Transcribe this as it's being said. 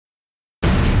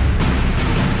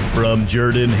From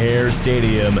Jordan-Hare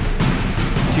Stadium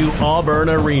to Auburn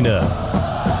Arena.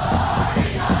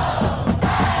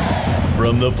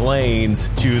 From the plains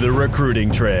to the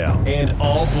recruiting trail and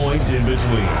all points in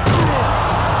between.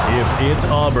 If it's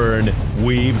Auburn,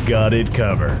 we've got it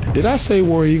covered. Did I say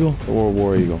War Eagle or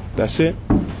War Eagle? That's it?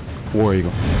 War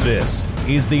Eagle. This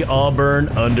is the Auburn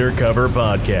Undercover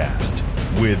Podcast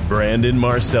with Brandon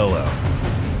Marcello.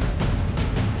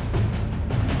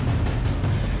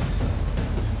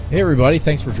 Hey everybody,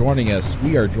 thanks for joining us.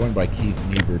 We are joined by Keith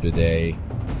Niebuhr today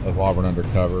of Auburn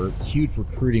Undercover. Huge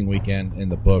recruiting weekend in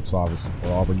the books, obviously, for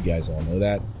Auburn. You guys all know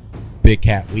that. Big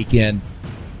Cat weekend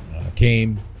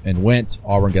came and went.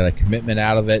 Auburn got a commitment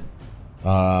out of it.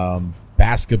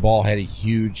 Basketball had a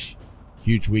huge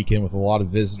weekend with a lot of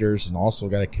visitors, and also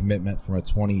got a commitment from a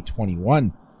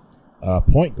 2021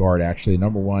 point guard, actually,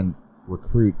 number one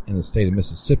recruit in the state of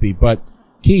Mississippi. But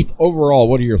Keith, overall,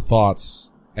 what are your thoughts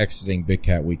exiting Big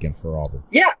Cat weekend for Auburn?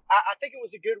 Yeah, I think it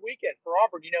was a good weekend for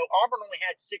Auburn. You know, Auburn only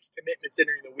had 6 commitments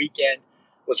entering the weekend,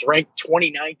 was ranked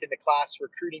 29th in the class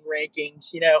recruiting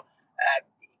rankings. You know,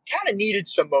 kind of needed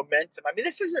some momentum. I mean,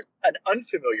 this isn't an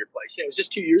unfamiliar place. You know, it was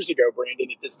just 2 years ago, Brandon,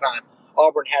 at this time,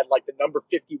 Auburn had like the number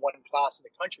 51 class in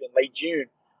the country in late June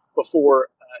before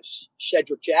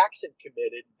Shedrick Jackson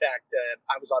committed. In fact,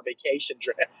 I was on vacation.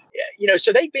 You know,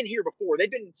 so they've been here before.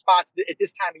 They've been in spots at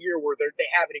this time of year where they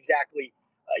haven't exactly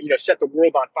set the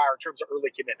world on fire in terms of early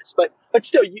commitments. But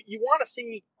still, you want to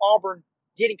see Auburn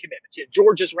getting commitments. You know,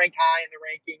 Georgia's ranked high in the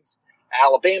rankings.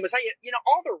 Alabama's high. You know,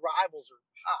 all their rivals are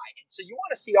high. And so you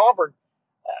want to see Auburn,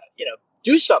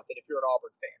 do something if you're an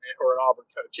Auburn fan or an Auburn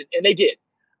coach. And they did.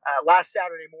 Last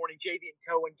Saturday morning, Javian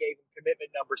Cohen gave him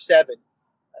commitment number 7.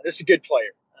 This is a good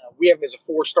player. We have him as a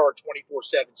 4-star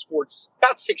 24/7 sports,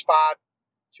 about 6'5",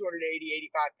 280,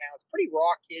 85 pounds. Pretty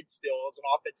raw kid still as an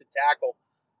offensive tackle.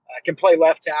 Can play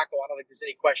left tackle. I don't think there's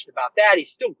any question about that.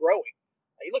 He's still growing.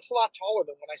 He looks a lot taller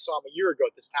than when I saw him a year ago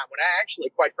at this time, when I actually,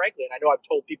 quite frankly, and I know I've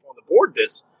told people on the board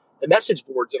this, the message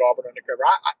boards at Auburn Undercover,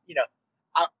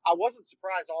 I wasn't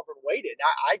surprised Auburn waited.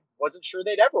 I wasn't sure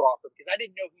they'd ever offer because I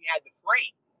didn't know he had the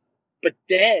frame. But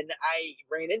then I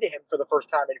ran into him for the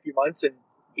first time in a few months, and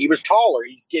he was taller.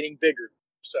 He's getting bigger.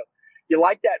 So you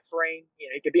like that frame. You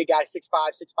know, he could be a guy 6'5",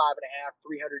 6'5 and a half,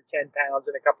 310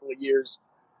 pounds in a couple of years.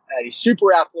 He's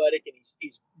super athletic, and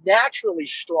he's naturally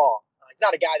strong. He's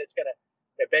not a guy that's going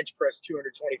to bench press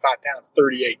 225 pounds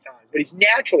 38 times, but he's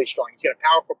naturally strong. He's got a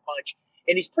powerful punch,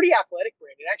 and he's pretty athletic,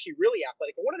 Brandon, actually really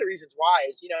athletic. And one of the reasons why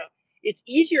is, it's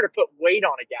easier to put weight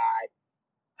on a guy,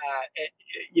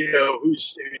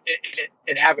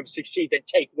 and have him succeed than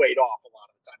take weight off a lot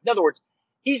of the time. In other words,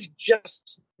 he's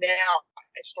just now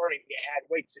starting to add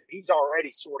weight, so he's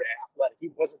already sort of athletic. He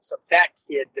wasn't some fat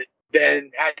kid that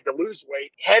then had to lose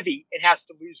weight, heavy, and has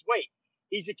to lose weight.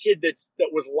 He's a kid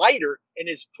that was lighter and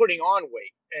is putting on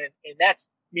weight, and that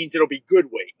means it'll be good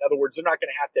weight. In other words, they're not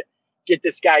going to have to get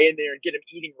this guy in there and get him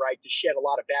eating right to shed a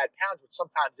lot of bad pounds, which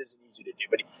sometimes isn't easy to do.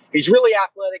 But he's really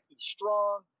athletic. He's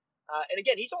strong. And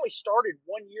again, he's only started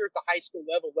 1 year at the high school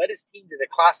level, led his team to the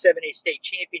Class 7A state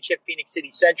championship, Phoenix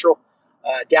City Central,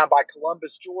 down by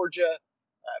Columbus, Georgia.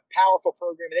 Powerful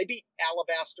program. And they beat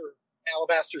Alabaster's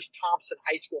Thompson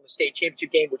High School in the state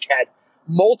championship game, which had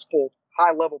multiple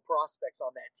high-level prospects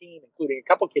on that team, including a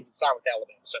couple kids that signed with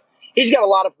Alabama. So he's got a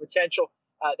lot of potential.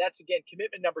 That's, again,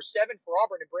 commitment number 7 for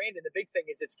Auburn and Brandon. The big thing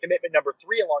is it's commitment number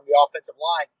 3 along the offensive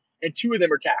line, and 2 of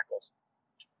them are tackles.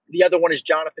 The other one is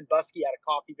Jonathan Buskey out of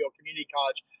Coffeyville Community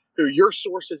College, who your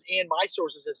sources and my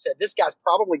sources have said this guy's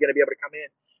probably going to be able to come in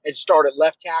and start at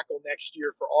left tackle next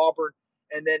year for Auburn.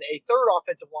 And then a third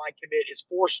offensive line commit is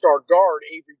 4-star guard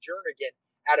Avery Jernigan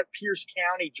out of Pierce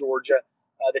County, Georgia,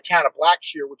 the town of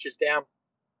Blackshear, which is down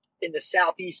in the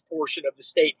southeast portion of the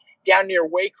state, down near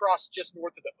Waycross, just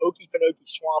north of the Okefenokee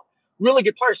Swamp. Really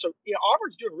good player. So,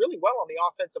 Auburn's doing really well on the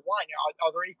offensive line.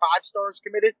 Are there any 5-stars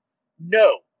committed?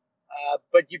 No.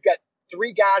 But you've got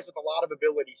 3 guys with a lot of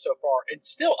ability so far, and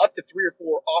still up to 3 or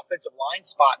 4 offensive line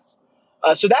spots.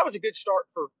 So that was a good start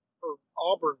for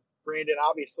Auburn, Brandon,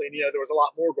 obviously. And, there was a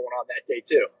lot more going on that day,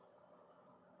 too.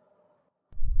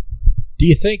 Do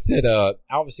you think that,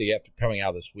 obviously, after coming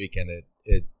out this weekend,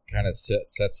 it kind of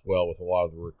sets well with a lot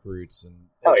of the recruits, and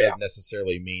it doesn't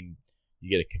necessarily mean you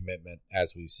get a commitment,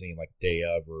 as we've seen, like day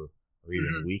of or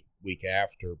even week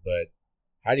after. But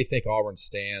how do you think Auburn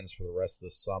stands for the rest of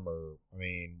the summer? I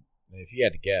mean, if you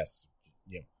had to guess,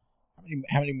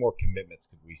 how many more commitments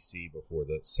could we see before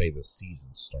the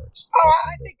season starts?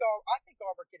 I think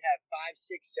Auburn could have 5,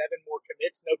 6, 7 more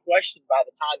commits, no question, by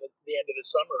the time the end of the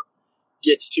summer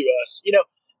gets to us.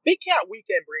 Big Cat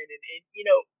Weekend, Brandon, and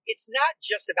it's not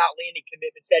just about landing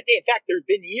commitments that day. In fact, there have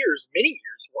been many years,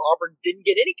 where Auburn didn't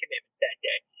get any commitments that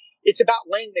day. It's about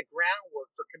laying the groundwork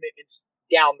for commitments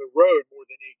down the road more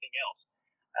than anything else.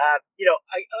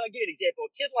 I'll give you an example.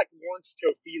 A kid like Lawrence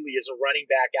Tofili is a running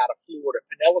back out of Florida,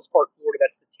 Pinellas Park, Florida.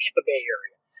 That's the Tampa Bay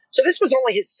area. So this was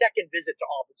only his second visit to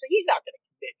Auburn. So he's not going to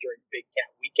commit during Big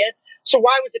Cat Weekend. So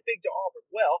why was it big to Auburn?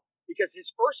 Well, because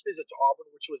his first visit to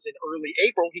Auburn, which was in early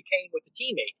April, he came with a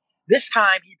teammate. This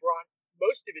time he brought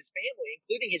most of his family,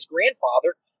 including his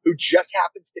grandfather, who just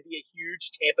happens to be a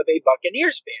huge Tampa Bay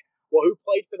Buccaneers fan. Well, who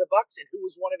played for the Bucs and who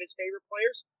was one of his favorite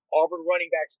players? Auburn running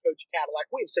backs coach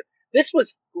Cadillac Williams. So this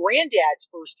was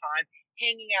Granddad's first time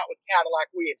hanging out with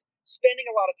Cadillac Williams, spending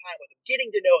a lot of time with him,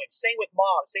 getting to know him. Same with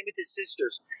Mom, same with his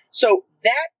sisters. So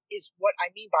that is what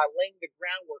I mean by laying the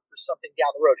groundwork for something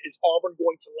down the road. Is Auburn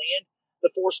going to land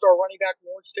the 4-star running back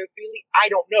Lawrence Tofili?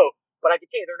 I don't know, but I can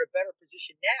tell you they're in a better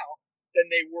position now than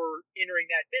they were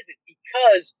entering that visit,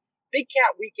 because Big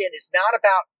Cat Weekend is not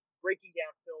about breaking down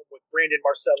film with Brandon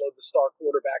Marcello, the star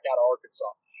quarterback out of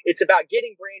Arkansas. It's about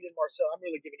getting Brandon Marcello. I'm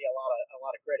really giving you a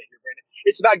lot of credit here, Brandon.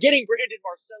 It's about getting Brandon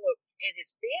Marcello and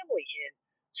his family in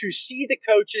to see the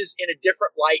coaches in a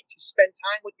different light, to spend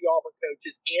time with the Auburn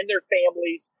coaches and their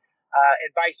families,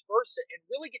 and vice versa, and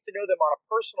really get to know them on a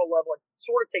personal level and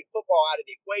sort of take football out of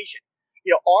the equation.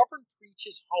 Auburn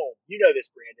preaches home. You know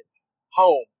this, Brandon.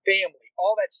 Home, family,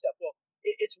 all that stuff. Well,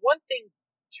 it's one thing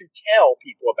to tell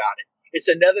people about it. It's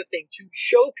another thing to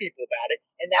show people about it,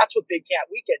 and that's what Big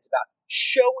Cat Weekend's about,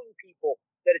 showing people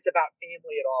that it's about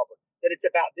family at Auburn, that it's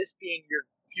about this being your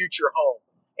future home.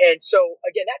 And so,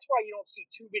 again, that's why you don't see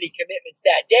too many commitments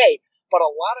that day, but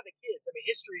a lot of the kids, I mean,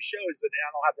 history shows that, and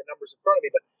I don't have the numbers in front of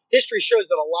me, but history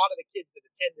shows that a lot of the kids that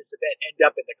attend this event end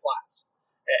up in the class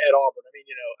at Auburn. I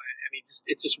mean,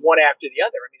 it's just one after the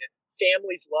other. I mean,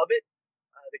 families love it.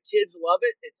 The kids love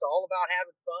it. It's all about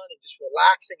having fun and just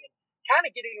relaxing and kind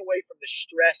of getting away from the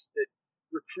stress that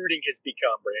recruiting has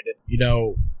become,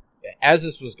 Brandon. As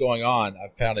this was going on, I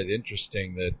found it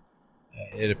interesting that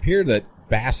it appeared that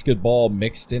basketball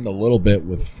mixed in a little bit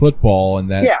with football, and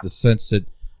that the sense that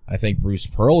I think Bruce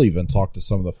Pearl even talked to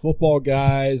some of the football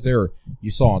guys.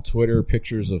 You saw on Twitter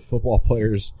pictures of football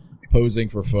players posing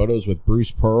for photos with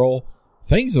Bruce Pearl.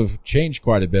 Things have changed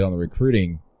quite a bit on the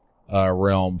recruiting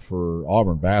realm for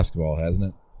Auburn basketball, hasn't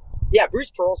it? Yeah, Bruce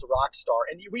Pearl's a rock star,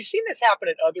 and we've seen this happen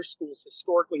at other schools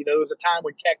historically. There was a time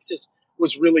when Texas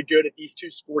was really good at these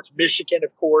two sports. Michigan,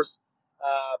 of course,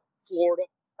 Florida.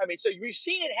 I mean, so we've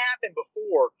seen it happen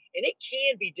before, and it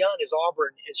can be done, as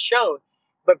Auburn has shown.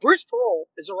 But Bruce Pearl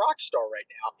is a rock star right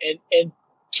now, and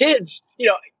kids,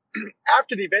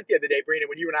 after the event the other day, Brandon,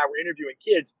 when you and I were interviewing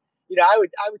kids, I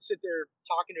would sit there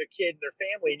talking to a kid and their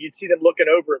family, and you'd see them looking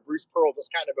over at Bruce Pearl,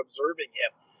 just kind of observing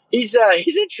him. He's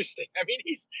interesting. I mean,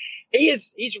 he's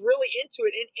really into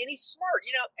it, and he's smart.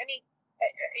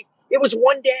 It was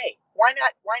one day. Why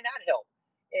not help?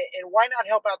 And why not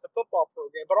help out the football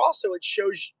program? But also, it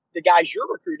shows the guys you're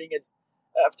recruiting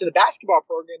to the basketball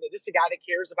program that this is a guy that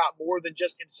cares about more than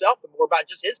just himself and more about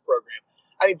just his program.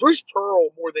 I mean, Bruce Pearl,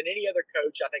 more than any other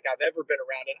coach I think I've ever been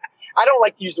around, and I don't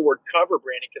like to use the word cover,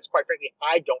 Brandon, because quite frankly,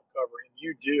 I don't cover him.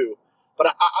 You do.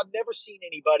 But I've never seen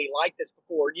anybody like this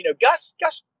before. Gus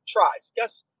tries.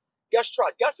 Gus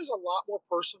tries. Gus is a lot more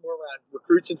personal around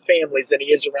recruits and families than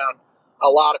he is around a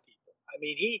lot of people. I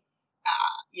mean,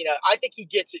 I think he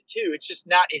gets it too. It's just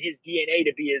not in his DNA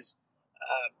to be as,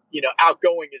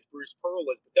 outgoing as Bruce Pearl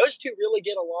is. But those two really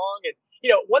get along. And,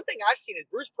 one thing I've seen is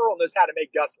Bruce Pearl knows how to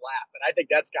make Gus laugh. And I think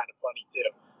that's kind of funny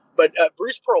too. But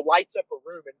Bruce Pearl lights up a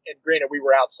room. And granted, we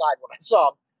were outside when I saw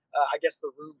him. I guess the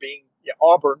room being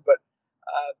Auburn. But,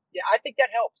 I think that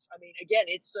helps. I mean, again,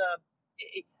 it's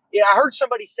I heard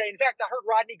somebody say, in fact, I heard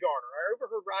Rodney Garner. I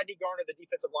overheard Rodney Garner, the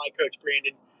defensive line coach,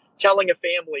 Brandon, telling a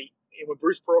family, and when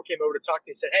Bruce Pearl came over to talk to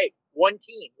me, he said, hey, one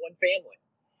team, one family.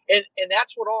 And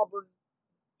that's what Auburn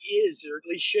is, or at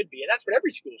least should be. And that's what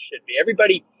every school should be.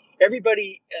 Everybody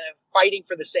fighting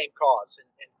for the same cause.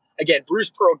 And again,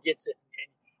 Bruce Pearl gets it. And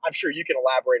I'm sure you can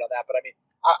elaborate on that. But I mean,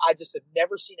 I just have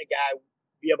never seen a guy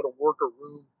be able to work a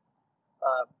room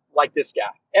like this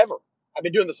guy, ever. I've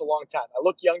been doing this a long time. I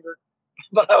look younger,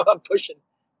 but I'm pushing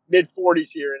mid-40s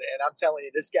here, and I'm telling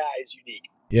you, this guy is unique.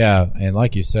 Yeah, and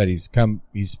like you said, he's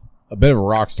a bit of a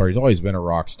rock star. He's always been a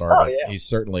rock star, but he's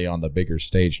certainly on the bigger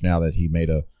stage now that he made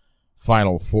a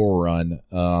Final Four run.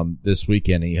 This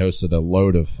weekend, he hosted a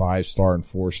load of 5-star and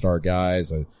 4-star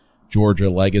guys, a Georgia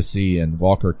legacy, and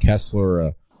Walker Kessler,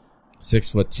 a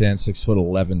 6'10",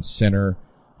 6'11" center,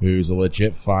 who's a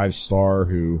legit 5-star,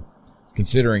 who,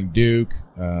 considering Duke,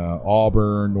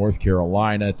 Auburn, North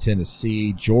Carolina,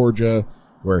 Tennessee, Georgia,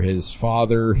 where his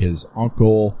father, his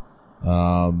uncle,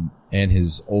 and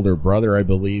his older brother, I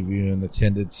believe, even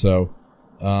attended. So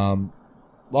a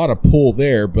lot of pull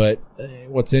there. But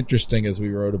what's interesting, as we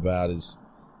wrote about, is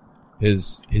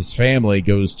his family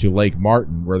goes to Lake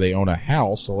Martin, where they own a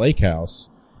house, a lake house,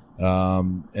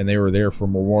 and they were there for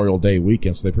Memorial Day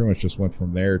weekend. So they pretty much just went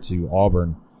from there to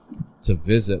Auburn to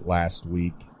visit last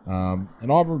week.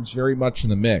 And Auburn's very much in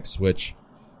the mix, which,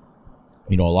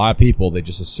 a lot of people, they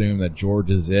just assume that George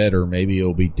is it, or maybe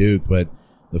it'll be Duke. But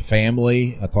the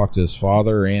family, I talked to his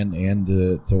father and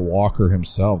to Walker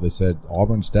himself. They said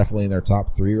Auburn's definitely in their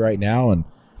top 3 right now, and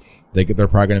they're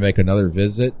probably going to make another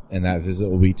visit, and that visit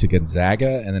will be to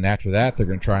Gonzaga. And then after that, they're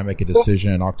going to try and make a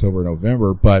decision in October,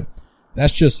 November. But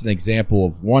that's just an example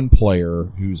of one player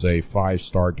who's a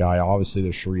 5-star guy. Obviously,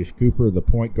 there's Sharif Cooper, the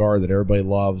point guard that everybody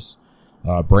loves.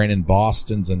 Brandon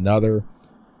Boston's another.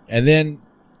 And then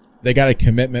they got a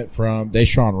commitment from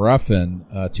Deshaun Ruffin,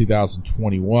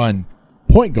 2021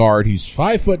 point guard, who's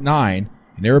 5'9",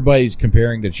 and everybody's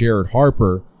comparing to Jared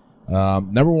Harper.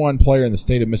 Number 1 player in the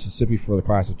state of Mississippi for the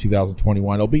class of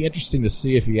 2021. It'll be interesting to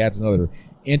see if he adds another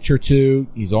inch or two.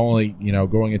 He's only,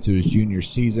 going into his junior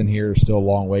season here. Still a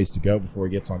long ways to go before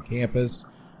he gets on campus.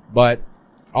 But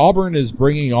Auburn is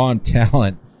bringing on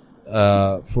talent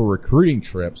for recruiting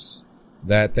trips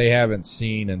that they haven't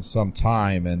seen in some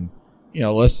time. And,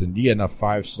 listen, you get enough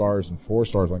 5 stars and 4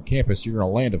 stars on campus, you're going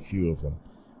to land a few of them.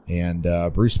 And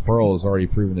Bruce Pearl has already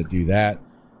proven to do that.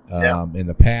 In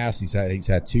the past, he's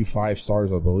had 2 5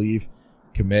 stars, I believe,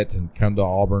 commit and come to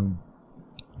Auburn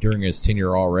during his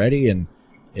tenure already. And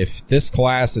if this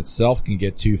class itself can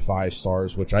get 2 5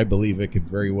 stars, which I believe it could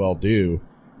very well do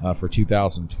for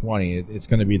 2020, it's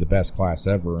going to be the best class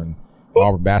ever in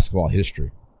Auburn basketball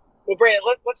history. Well, Brandon,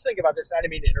 let's think about this. I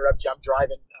didn't mean to interrupt you. I'm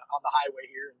driving on the highway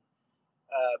here.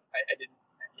 I didn't,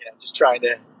 just trying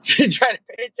to pay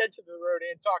attention to the road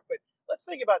and talk. But let's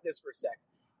think about this for a second.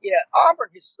 Auburn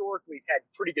historically has had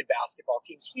pretty good basketball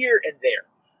teams here and there.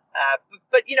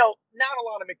 But not a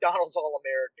lot of McDonald's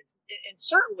All-Americans. And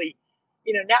certainly,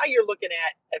 now you're looking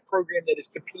at a program that is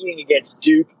competing against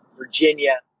Duke,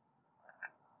 Virginia,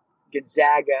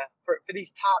 Gonzaga, for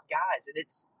these top guys.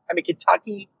 And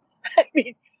Kentucky.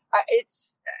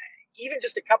 It's even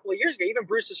just a couple of years ago, even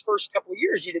Bruce's first couple of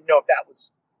years, you didn't know if that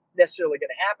was necessarily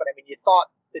going to happen. You thought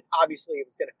that obviously it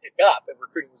was going to pick up and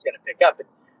recruiting was going to pick up.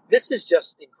 And this is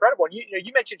just incredible. And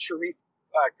you mentioned Sharif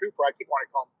Cooper. I keep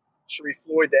wanting to call him Sharif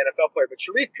Floyd, the NFL player, but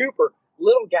Sharif Cooper,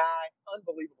 little guy,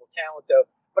 unbelievable talent though.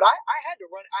 But I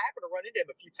happened to run into him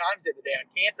a few times the other day on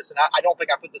campus, and I don't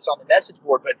think I put this on the message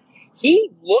board, but he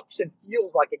looks and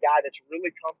feels like a guy that's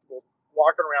really comfortable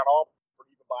walking around Auburn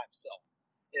even by himself.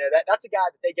 That's a guy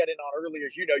that they get in on early,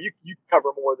 as you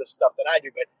cover more of this stuff than I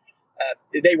do, but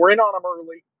they were in on him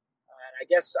early. And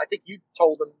I think you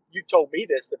told me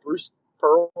this, that Bruce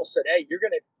Pearl said, "Hey, you're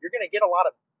gonna get a lot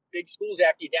of big schools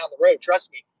after you down the road.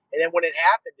 Trust me." And then when it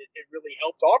happened, it really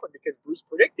helped Auburn because Bruce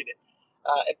predicted it.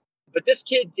 But this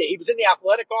kid, he was in the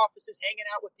athletic offices, hanging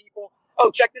out with people. Oh,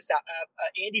 check this out.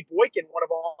 Andy Boykin, one of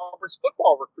Auburn's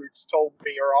football recruits, told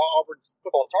me, or Auburn's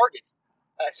football targets,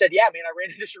 said, "Yeah, man, I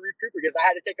ran into Sharif Cooper because I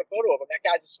had to take a photo of him. That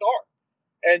guy's a star."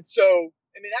 And so,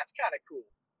 that's kind of cool.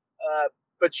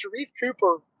 But Sharif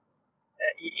Cooper,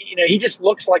 he just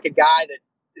looks like a guy that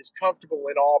is comfortable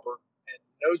in Auburn and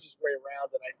knows his way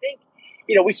around. And I think,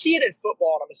 we see it in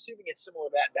football, and I'm assuming it's similar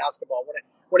to that in basketball.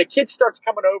 When a kid starts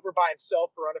coming over by himself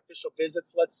for unofficial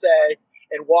visits, let's say,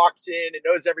 and walks in and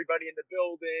knows everybody in the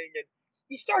building, and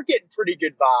you start getting pretty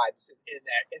good vibes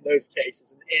in those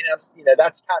cases. And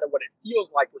that's kind of what it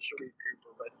feels like with Sharif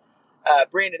Cooper. But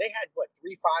Brandon, they had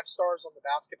 3 5-stars on the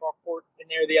basketball court in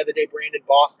there the other day. Brandon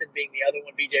Boston being the other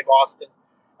one, BJ Boston,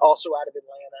 also out of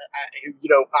Atlanta.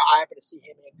 I happened to see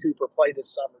him and Cooper play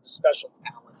this summer. Special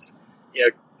talents.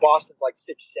 Boston's like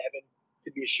 6'7",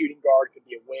 could be a shooting guard, could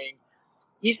be a wing.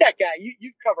 He's that guy.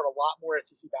 You've covered a lot more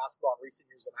SEC basketball in recent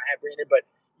years than I have, Brandon. But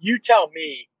you tell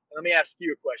me, and let me ask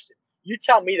you a question. You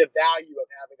tell me the value of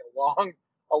having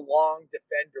a long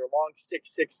defender, a long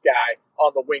 6'6" guy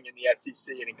on the wing in the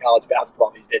SEC and in college basketball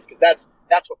these days, because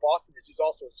that's what Boston is. Who's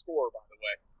also a scorer, by the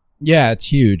way. Yeah,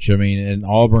 it's huge. And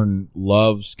Auburn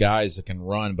loves guys that can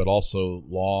run, but also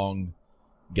long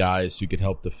guys who can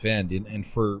help defend. And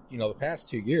for the past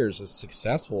 2 years, as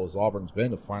successful as Auburn's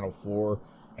been, the Final Four,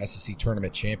 SEC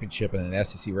Tournament Championship, and an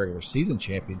SEC Regular Season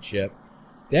Championship,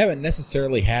 they haven't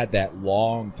necessarily had that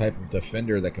long type of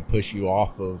defender that can push you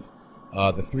off of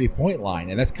the three-point line.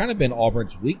 And that's kind of been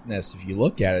Auburn's weakness, if you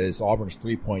look at it, is Auburn's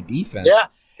three-point defense. Yeah,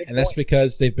 and that's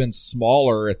because they've been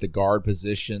smaller at the guard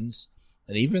positions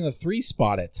and even the 3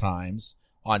 spot at times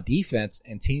on defense,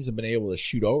 and teams have been able to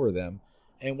shoot over them.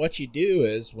 And what you do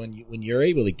is when you're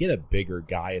able to get a bigger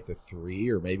guy at the 3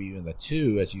 or maybe even the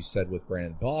 2, as you said with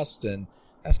Brandon Boston,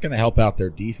 that's going to help out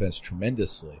their defense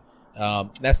tremendously.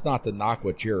 That's not to knock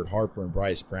what Jared Harper and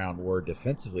Bryce Brown were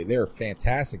defensively. They were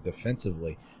fantastic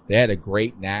defensively. They had a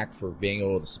great knack for being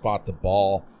able to spot the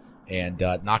ball and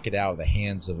knock it out of the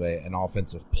hands of an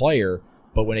offensive player.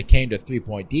 But when it came to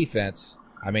three-point defense,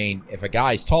 I mean, if a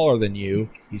guy's taller than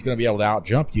you, he's going to be able to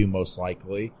out-jump you most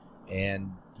likely,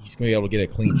 and he's going to be able to get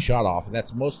a clean shot off. And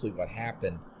that's mostly what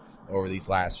happened over these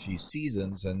last few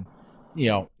seasons. And,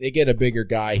 they get a bigger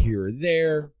guy here or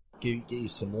there, get you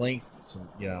some length,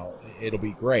 it'll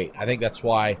be great. I think that's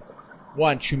why,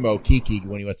 Chumo Kiki,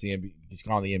 when he went to the NBA, he's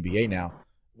gone to the NBA now,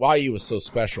 why he was so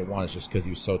special, one, is just because he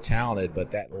was so talented,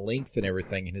 but that length and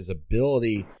everything and his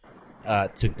ability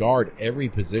to guard every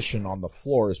position on the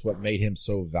floor is what made him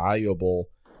so valuable,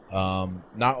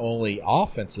 not only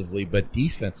offensively but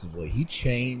defensively. He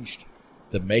changed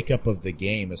the makeup of the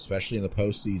game, especially in the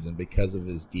postseason, because of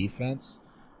his defense.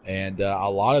 And a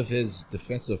lot of his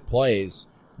defensive plays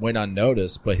went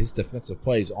unnoticed, but his defensive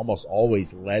plays almost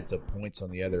always led to points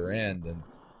on the other end. And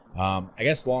I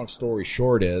guess long story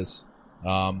short is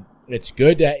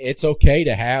it's okay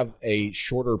to have a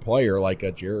shorter player like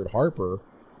a Jared Harper,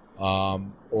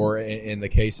 or in the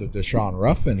case of Deshaun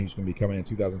Ruffin, who's going to be coming in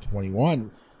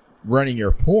 2021, running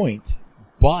your point.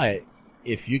 But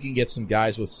if you can get some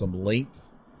guys with some length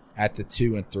at the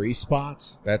 2 and 3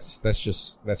 spots, that's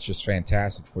just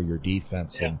fantastic for your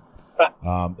defense. Yeah.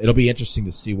 And it'll be interesting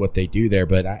to see what they do there.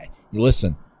 But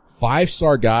listen,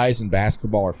 5-star guys in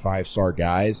basketball are 5-star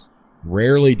guys.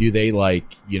 Rarely do they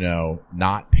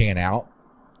not pan out.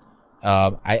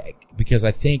 Because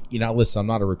I think, listen, I'm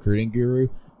not a recruiting guru.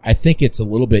 I think it's a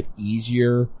little bit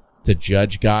easier to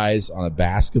judge guys on a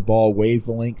basketball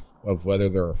wavelength of whether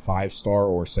they're a 5-star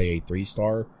or, say, a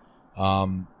 3-star,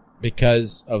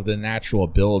 because of the natural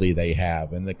ability they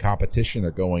have and the competition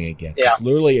they're going against. Yeah.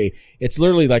 It's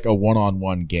literally like a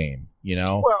one-on-one game,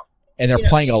 Well, and they're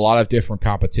playing a lot of different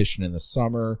competition in the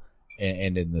summer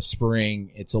and in the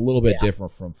spring. It's a little bit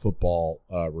different from football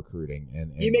recruiting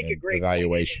and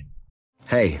evaluation.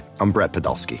 Hey, I'm Brett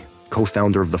Podolsky,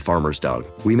 co-founder of The Farmer's Dog.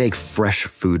 We make fresh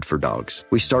food for dogs.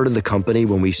 We started the company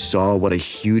when we saw what a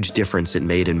huge difference it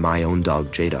made in my own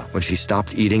dog, Jada, when she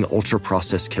stopped eating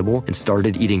ultra-processed kibble and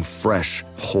started eating fresh,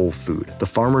 whole food. The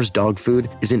Farmer's Dog food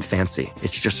isn't fancy.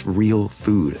 It's just real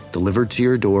food delivered to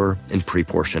your door in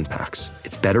pre-portioned packs.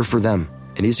 It's better for them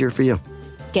and easier for you.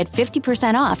 Get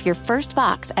 50% off your first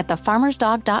box at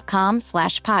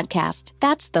thefarmersdog.com/podcast.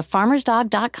 That's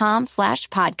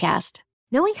thefarmersdog.com/podcast.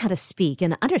 Knowing how to speak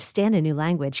and understand a new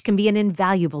language can be an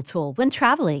invaluable tool when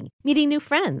traveling, meeting new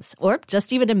friends, or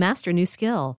just even to master a new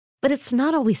skill. But it's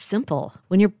not always simple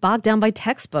when you're bogged down by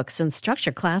textbooks and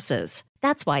structured classes.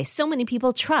 That's why so many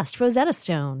people trust Rosetta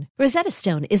Stone. Rosetta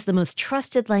Stone is the most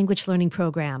trusted language learning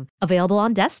program, available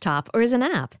on desktop or as an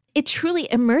app. It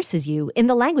truly immerses you in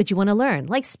the language you want to learn,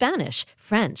 like Spanish,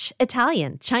 French,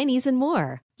 Italian, Chinese, and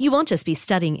more. You won't just be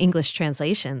studying English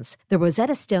translations. The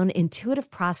Rosetta Stone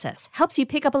intuitive process helps you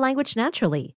pick up a language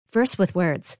naturally, first with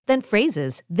words, then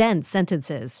phrases, then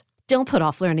sentences. Don't put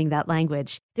off learning that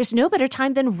language. There's no better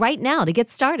time than right now to get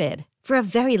started. For a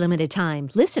very limited time,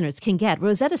 listeners can get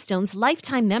Rosetta Stone's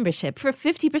lifetime membership for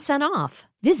 50% off.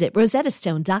 Visit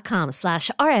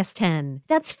rosettastone.com/rs10.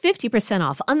 That's 50%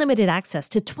 off unlimited access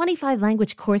to 25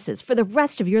 language courses for the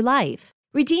rest of your life.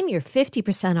 Redeem your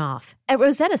 50% off at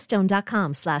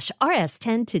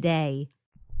rosettastone.com/rs10 today.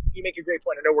 You make a great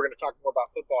point. I know we're going to talk more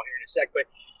about football here in a sec, but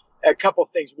a couple of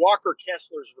things. Walker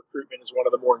Kessler's recruitment is one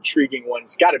of the more intriguing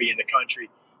ones. Got to be in the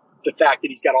country. The fact that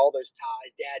he's got all those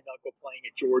ties, dad and uncle playing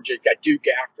at Georgia, got Duke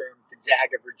after him,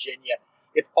 Gonzaga, Virginia.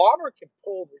 If Auburn can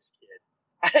pull this kid,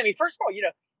 I mean, first of all,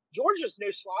 Georgia's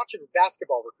no slouch in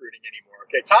basketball recruiting anymore.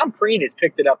 Okay, Tom Crean has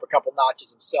picked it up a couple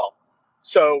notches himself.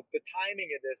 So the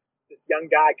timing of this young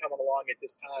guy coming along at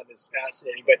this time is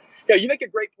fascinating. But you make a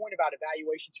great point about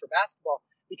evaluations for basketball,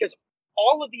 because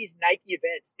all of these Nike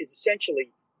events is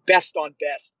essentially best on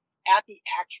best at the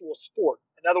actual sport.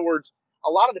 In other words, a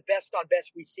lot of the best on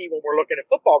best we see when we're looking at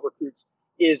football recruits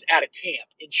is at a camp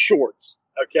in shorts.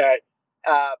 Okay.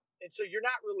 And so you're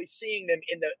not really seeing them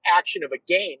in the action of a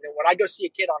game. And when I go see a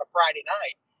kid on a Friday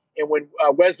night, and when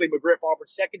Wesley McGriff,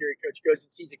 Auburn's secondary coach, goes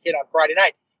and sees a kid on Friday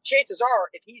night, chances are,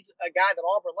 if he's a guy that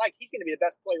Auburn likes, he's going to be the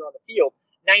best player on the field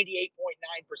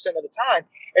 98.9% of the time,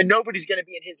 and nobody's going to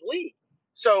be in his league.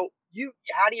 So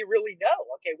how do you really know?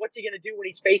 Okay, what's he going to do when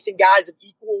he's facing guys of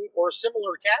equal or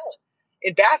similar talent?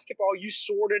 In basketball, you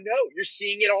sort of know. You're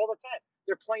seeing it all the time.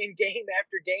 They're playing game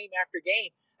after game after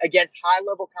game against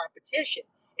high-level competition,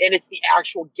 and it's the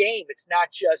actual game. It's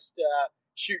not just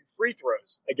shooting free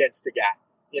throws against the guy.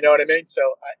 You know what I mean?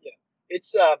 So,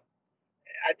 it's I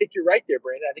think you're right there,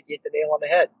 Brandon. I think you hit the nail on the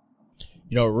head.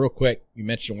 Real quick, you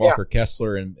mentioned Walker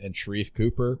Kessler and Sharif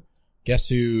Cooper. Guess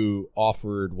who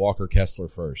offered Walker Kessler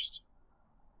first?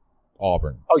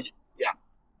 Auburn. Oh, yeah.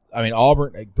 I mean,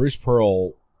 Auburn, Bruce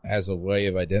Pearl has a way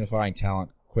of identifying talent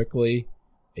quickly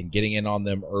and getting in on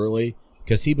them early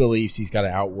because he believes he's got to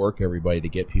outwork everybody to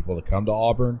get people to come to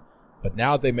Auburn. But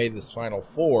now that they made this Final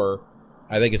Four,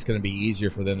 I think it's going to be easier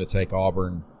for them to take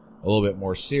Auburn a little bit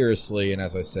more seriously. And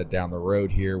as I said, down the road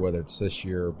here, whether it's this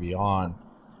year or beyond,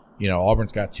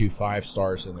 Auburn's got 2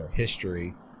 5-stars in their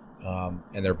history.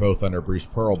 And they're both under Bruce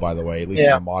Pearl, by the way, at least in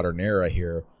the modern era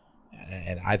here.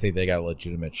 And I think they got a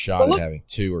legitimate shot at having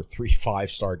 2 or 3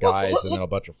 5-star guys and then a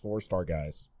bunch of 4-star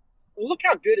guys. Well, look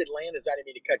how good Atlanta's. I didn't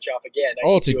mean to cut you off again.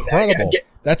 It's incredible.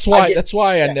 That's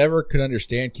why I never could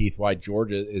understand, Keith, why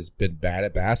Georgia has been bad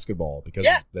at basketball because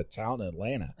of the talent in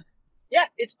Atlanta. Yeah,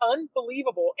 it's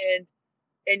unbelievable. And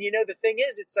the thing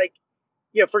is, it's like,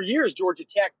 for years Georgia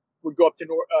Tech would go up to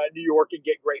New York and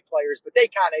get great players, but they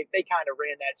kind of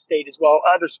ran that state as well.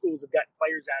 Other schools have gotten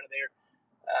players out of there.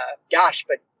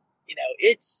 But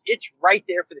it's right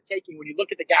there for the taking when you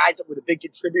look at the guys that were the big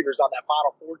contributors on that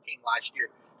Final Four team last year: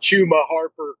 Chuma,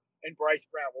 Harper, and Bryce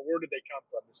Brown. Well, where did they come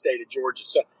from? The state of Georgia.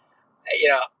 So,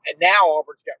 and now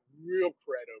Auburn's got real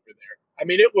cred over there. I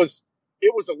mean, it was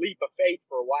a leap of faith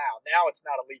for a while. Now it's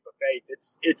not a leap of faith.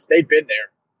 It's they've been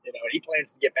there. And he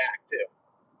plans to get back too.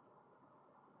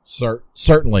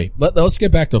 Certainly. Let's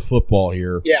get back to football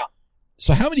here. Yeah.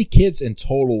 So how many kids in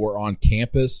total were on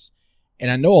campus? And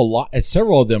I know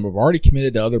several of them have already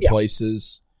committed to other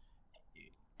places.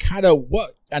 Kind of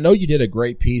I know you did a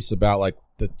great piece about like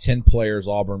the 10 players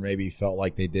Auburn maybe felt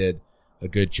like they did a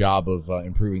good job of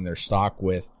improving their stock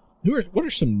with. What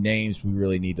are some names we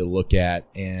really need to look at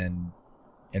and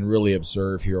really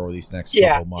observe here over these next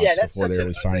couple months before the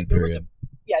early signing period?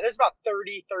 There's about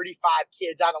 30, 35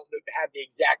 kids. I don't have the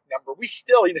exact number. We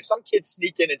still, some kids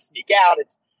sneak in and sneak out.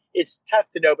 It's tough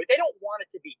to know, but they don't want it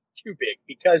to be too big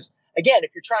because, again,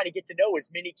 if you're trying to get to know as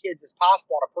many kids as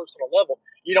possible on a personal level,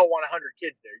 you don't want 100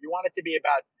 kids there. You want it to be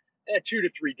about 2 to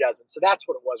 3 dozen. So that's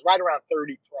what it was, right around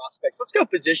 30 prospects. Let's go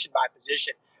position by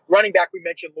position. Running back, we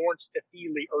mentioned Lawrence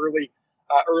Tafili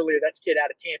earlier. That's kid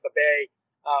out of Tampa Bay.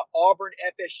 Auburn,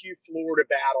 FSU, Florida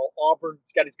battle. Auburn's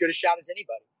got as good a shot as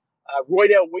anybody.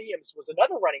 Roydell Williams was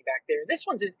another running back there. And this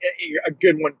one's a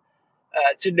good one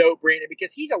to note, Brandon,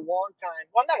 because he's not a long time.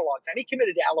 He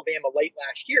committed to Alabama late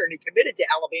last year, and he committed to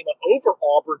Alabama over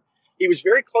Auburn. He was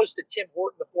very close to Tim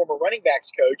Horton, the former running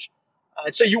backs coach.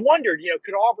 And so you wondered,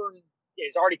 could Auburn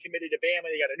is already committed to Bama.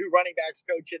 They got a new running backs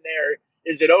coach in there.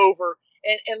 Is it over?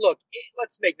 And look,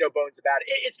 let's make no bones about it.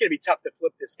 It's going to be tough to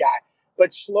flip this guy.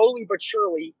 But slowly but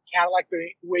surely, Cadillac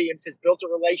Williams has built a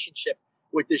relationship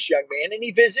with this young man. And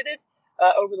he visited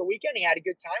over the weekend. He had a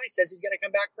good time. He says he's going to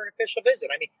come back for an official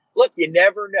visit. I mean, look, you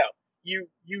never know. You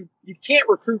can't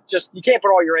recruit you can't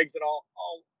put all your eggs in all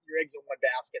your eggs in one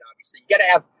basket, obviously. You got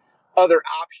to have other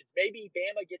options. Maybe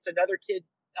Bama gets another kid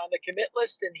on the commit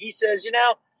list and he says,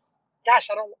 gosh,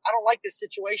 I don't like this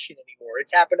situation anymore.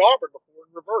 It's happened to Auburn before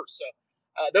in reverse. So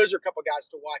those are a couple guys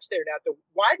to watch there. Now, the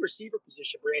wide receiver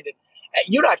position, Brandon,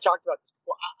 you and I have talked about this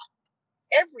before.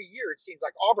 Every year it seems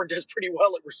like Auburn does pretty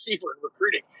well at receiver and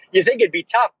recruiting. You think it'd be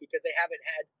tough because they haven't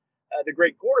had the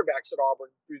great quarterbacks at Auburn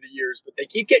through the years, but they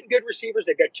keep getting good receivers.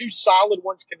 They've got 2 solid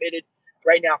ones committed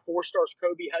right now, 4-stars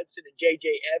Kobe Hudson and J.J.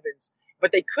 Evans.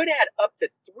 But they could add up to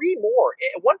 3 more.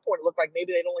 At one point, it looked like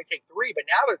maybe they'd only take 3, but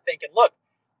now they're thinking, look,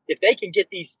 if they can get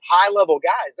these high-level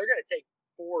guys, they're going to take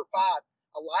 4 or 5.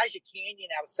 Elijah Canyon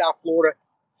out of South Florida,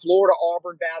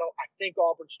 Florida-Auburn battle. I think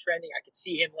Auburn's trending. I could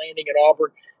see him landing at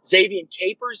Auburn. Xavier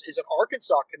Capers is an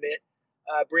Arkansas commit,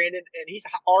 Brandon, and he's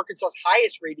Arkansas's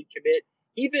highest-rated commit.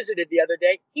 He visited the other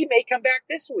day. He may come back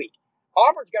this week.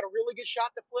 Auburn's got a really good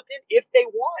shot to flip him if they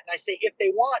want. And I say if they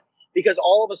want because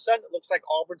all of a sudden it looks like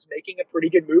Auburn's making a pretty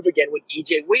good move again with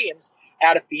E.J. Williams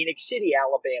out of Phoenix City,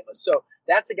 Alabama. So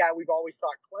that's a guy we've always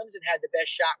thought Clemson had the best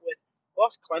shot with.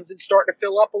 Well, Clemson's starting to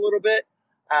fill up a little bit.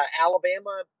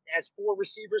 Alabama has 4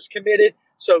 receivers committed.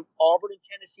 So Auburn and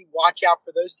Tennessee, watch out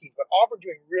for those teams. But Auburn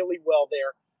doing really well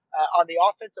there. On the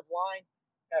offensive line,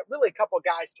 really a couple of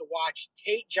guys to watch.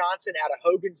 Tate Johnson out of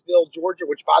Hogansville, Georgia,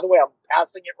 which, by the way, I'm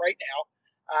passing it right now.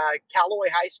 Callaway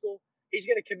High School. He's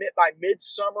going to commit by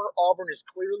midsummer. Auburn is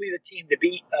clearly the team to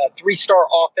beat. 3-star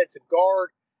offensive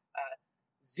guard.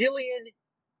 Keelan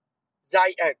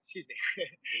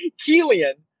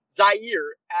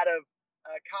Zaire out of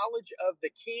College of the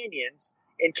Canyons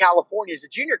in California is a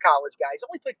junior college guy. He's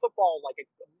only played football like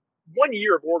 1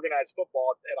 year of organized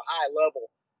football at a high level.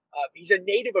 He's a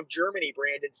native of Germany,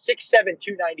 Brandon, 6'7",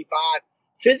 295.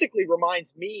 Physically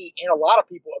reminds me and a lot of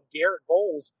people of Garrett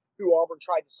Bowles, who Auburn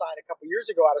tried to sign a couple years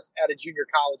ago out of junior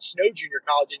college, Snow Junior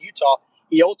College in Utah.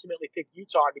 He ultimately picked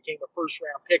Utah and became a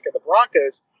first-round pick of the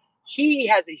Broncos. He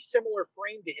has a similar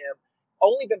frame to him.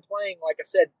 Only been playing, like I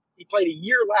said, he played a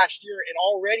year last year and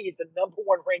already is the number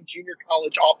one ranked junior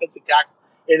college offensive tackle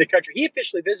in the country. He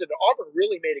officially visited. Auburn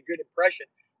really made a good impression.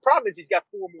 Problem is he's got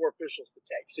 4 more officials to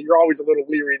take, so you're always a little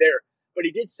leery there. But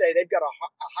he did say they've got a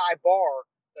high bar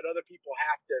that other people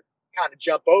have to kind of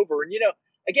jump over. And,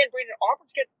 again, Brandon,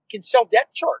 Auburn's can sell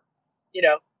depth chart.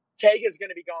 Tega's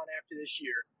going to be gone after this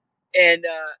year. And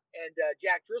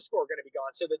Jack Driscoll are going to be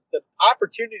gone. So the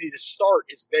opportunity to start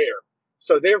is there.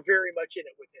 So they're very much in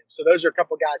it with him. So those are a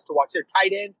couple guys to watch. Their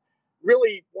tight end,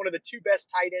 really one of the 2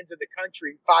 best tight ends in the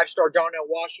country, 5-star Darnell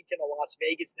Washington of Las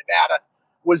Vegas, Nevada,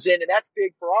 was in. And that's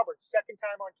big for Auburn. 2nd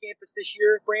time on campus this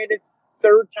year, Brandon.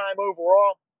 3rd time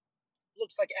overall.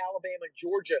 Looks like Alabama and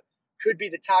Georgia could be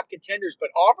the top contenders. But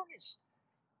Auburn is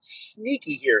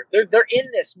sneaky here. They're in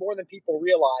this more than people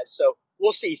realize. So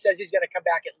we'll see. He says he's going to come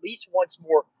back at least once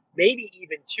more, maybe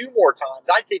even 2 more times.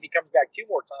 I'd say if he comes back 2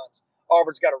 more times,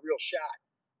 Auburn's got a real shot.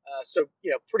 So,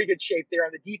 pretty good shape there.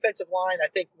 On the defensive line, I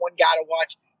think one guy to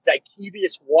watch is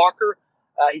Ikevius Walker.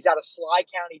 He's out of Sly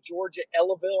County, Georgia.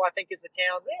 Ellaville, I think, is the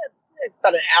town.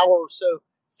 About an hour or so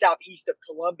southeast of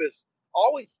Columbus.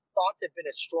 Always thought to have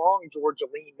been a strong Georgia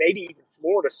lean, maybe even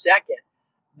Florida second.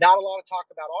 Not a lot of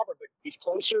talk about Auburn, but he's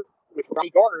closer with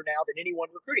Rodney Garner now than anyone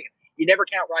recruiting him. You never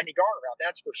count Rodney Garner out,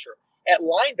 that's for sure. At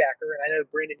linebacker, and I know,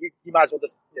 Brandon, you might as well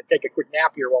just take a quick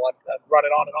nap here while I'm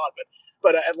running on and on.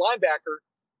 But at linebacker,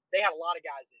 they had a lot of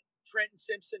guys in. Trenton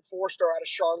Simpson, 4-star out of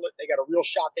Charlotte. They got a real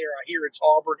shot there. I hear it's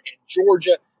Auburn and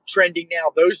Georgia trending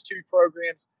now. Those 2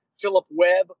 programs. Philip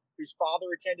Webb, whose father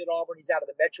attended Auburn. He's out of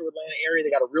the metro Atlanta area.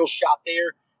 They got a real shot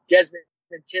there. Desmond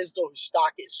Tisdale, whose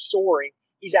stock is soaring.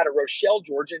 He's out of Rochelle,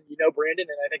 Georgia. And Brandon,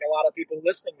 and I think a lot of people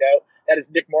listening know, that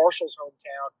is Nick Marshall's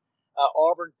hometown.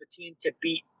 Auburn's the team to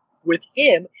beat with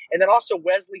him. And then also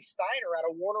Wesley Steiner out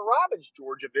of Warner Robins,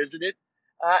 Georgia, visited.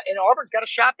 And Auburn's got a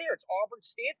shot there. It's Auburn,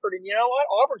 Stanford. And you know what?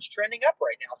 Auburn's trending up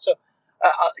right now. So,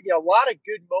 a lot of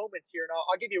good moments here. And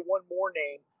I'll give you one more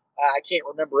name. I can't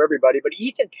remember everybody, but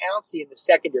Ethan Pouncey in the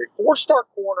secondary, 4-star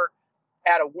corner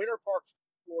out of Winter Park,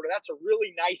 Florida. That's a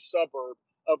really nice suburb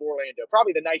of Orlando,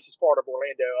 probably the nicest part of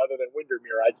Orlando other than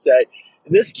Windermere, I'd say.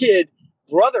 And this kid,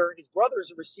 his brother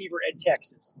is a receiver at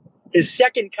Texas. His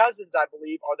second cousins, I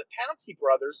believe, are the Pouncey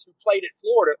brothers who played at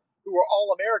Florida, who are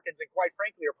All-Americans and quite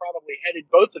frankly are probably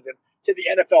headed, both of them, to the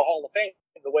NFL Hall of Fame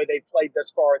the way they've played thus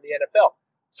far in the NFL.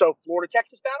 So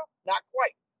Florida-Texas battle? Not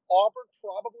quite. Auburn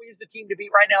probably is the team to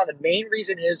beat right now. And the main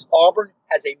reason is Auburn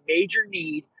has a major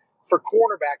need for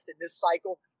cornerbacks in this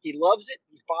cycle. He loves it.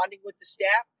 He's bonding with the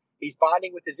staff. He's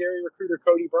bonding with his area recruiter,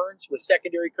 Cody Burns, with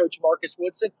secondary coach Marcus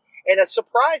Woodson, and a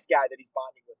surprise guy that he's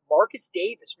bonding with, Marcus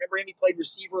Davis. Remember him? He played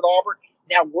receiver at Auburn,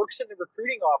 now works in the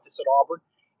recruiting office at Auburn.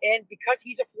 And because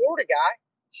he's a Florida guy,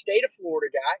 state of Florida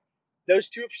guy, those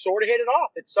two have sort of hit it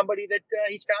off. It's somebody that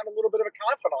he's found a little bit of a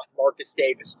confidant in Marcus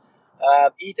Davis.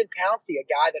 Ethan Pouncey, a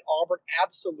guy that Auburn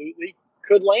absolutely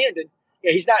could land. And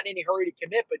he's not in any hurry to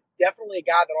commit, but definitely a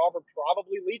guy that Auburn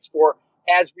probably leads for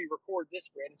as we record this,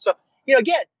 Brandon. So,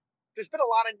 again, there's been a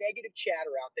lot of negative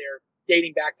chatter out there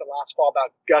dating back to last fall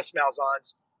about Gus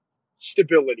Malzahn's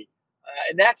stability.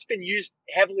 And that's been used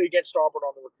heavily against Auburn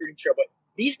on the recruiting trail. But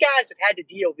these guys have had to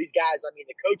deal, the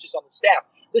coaches on the staff,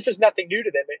 this is nothing new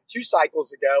to them. 2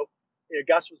 cycles ago,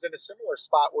 Gus was in a similar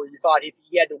spot where you thought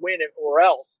he had to win it or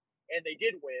else, and they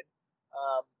did win.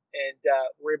 And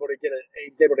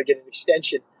he was able to get an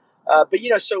extension. But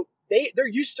so they're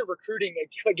used to recruiting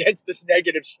against this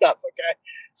negative stuff. Okay.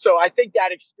 So I think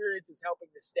that experience is helping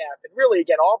the staff. And really,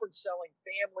 again, Auburn's selling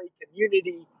family,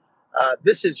 community.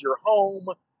 This is your home.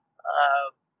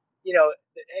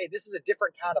 Hey, this is a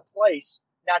different kind of place,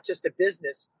 not just a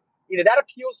business. That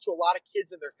appeals to a lot of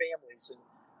kids and their families.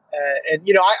 And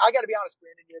I got to be honest,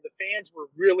 Brandon, the fans were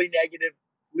really negative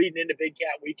leading into Big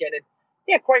Cat Weekend. And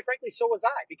yeah, quite frankly, so was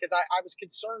I, because I was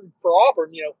concerned for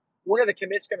Auburn. When are the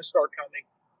commits going to start coming?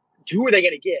 Who are they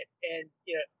going to get? And,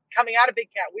 coming out of Big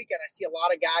Cat Weekend, I see a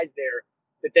lot of guys there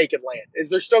that they could land. Is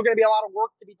there still going to be a lot of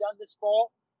work to be done this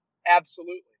fall?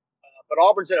 Absolutely. But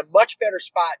Auburn's in a much better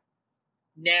spot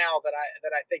now than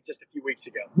I think just a few weeks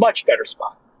ago. Much better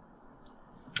spot.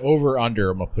 Over, under,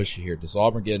 I'm going to push you here. Does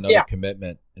Auburn get another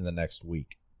commitment in the next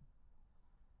week?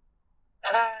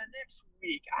 Next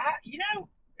week,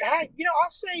 I'll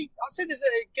say there's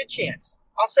a good chance.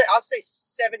 I'll say 75%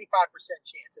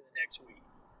 chance in the next week.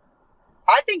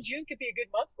 I think June could be a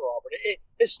good month for Auburn.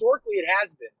 Historically, it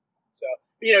has been. So,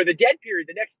 the dead period,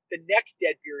 the next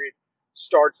dead period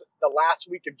starts the last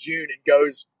week of June and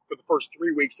goes for the first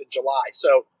 3 weeks in July.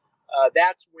 So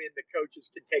that's when the coaches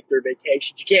can take their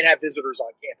vacations. You can't have visitors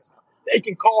on campus. They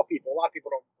can call people. A lot of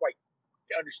people don't quite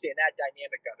understand that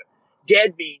dynamic of it.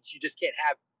 Dead means you just can't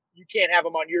have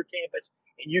them on your campus,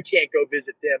 and you can't go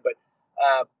visit them. But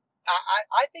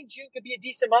I think June could be a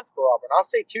decent month for Auburn. I'll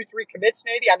say 2-3 commits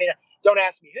maybe. I mean, don't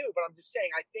ask me who, but I'm just saying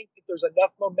I think that there's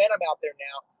enough momentum out there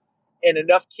now and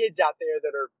enough kids out there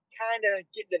that are kind of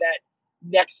getting to that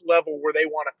next level where they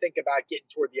want to think about getting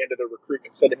toward the end of their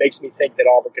recruitment. So it makes me think that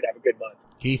Auburn could have a good month.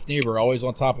 Keith Niebuhr, always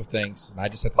on top of things. And I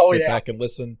just have to sit back and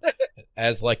listen,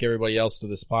 as like everybody else, to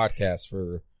this podcast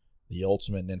for the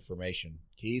ultimate in information.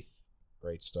 Keith,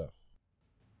 great stuff.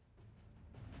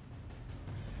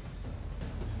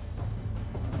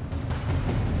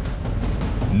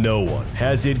 No one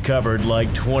has it covered like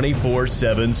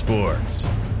 24/7 Sports.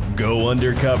 Go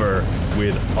undercover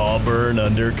with Auburn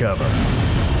Undercover.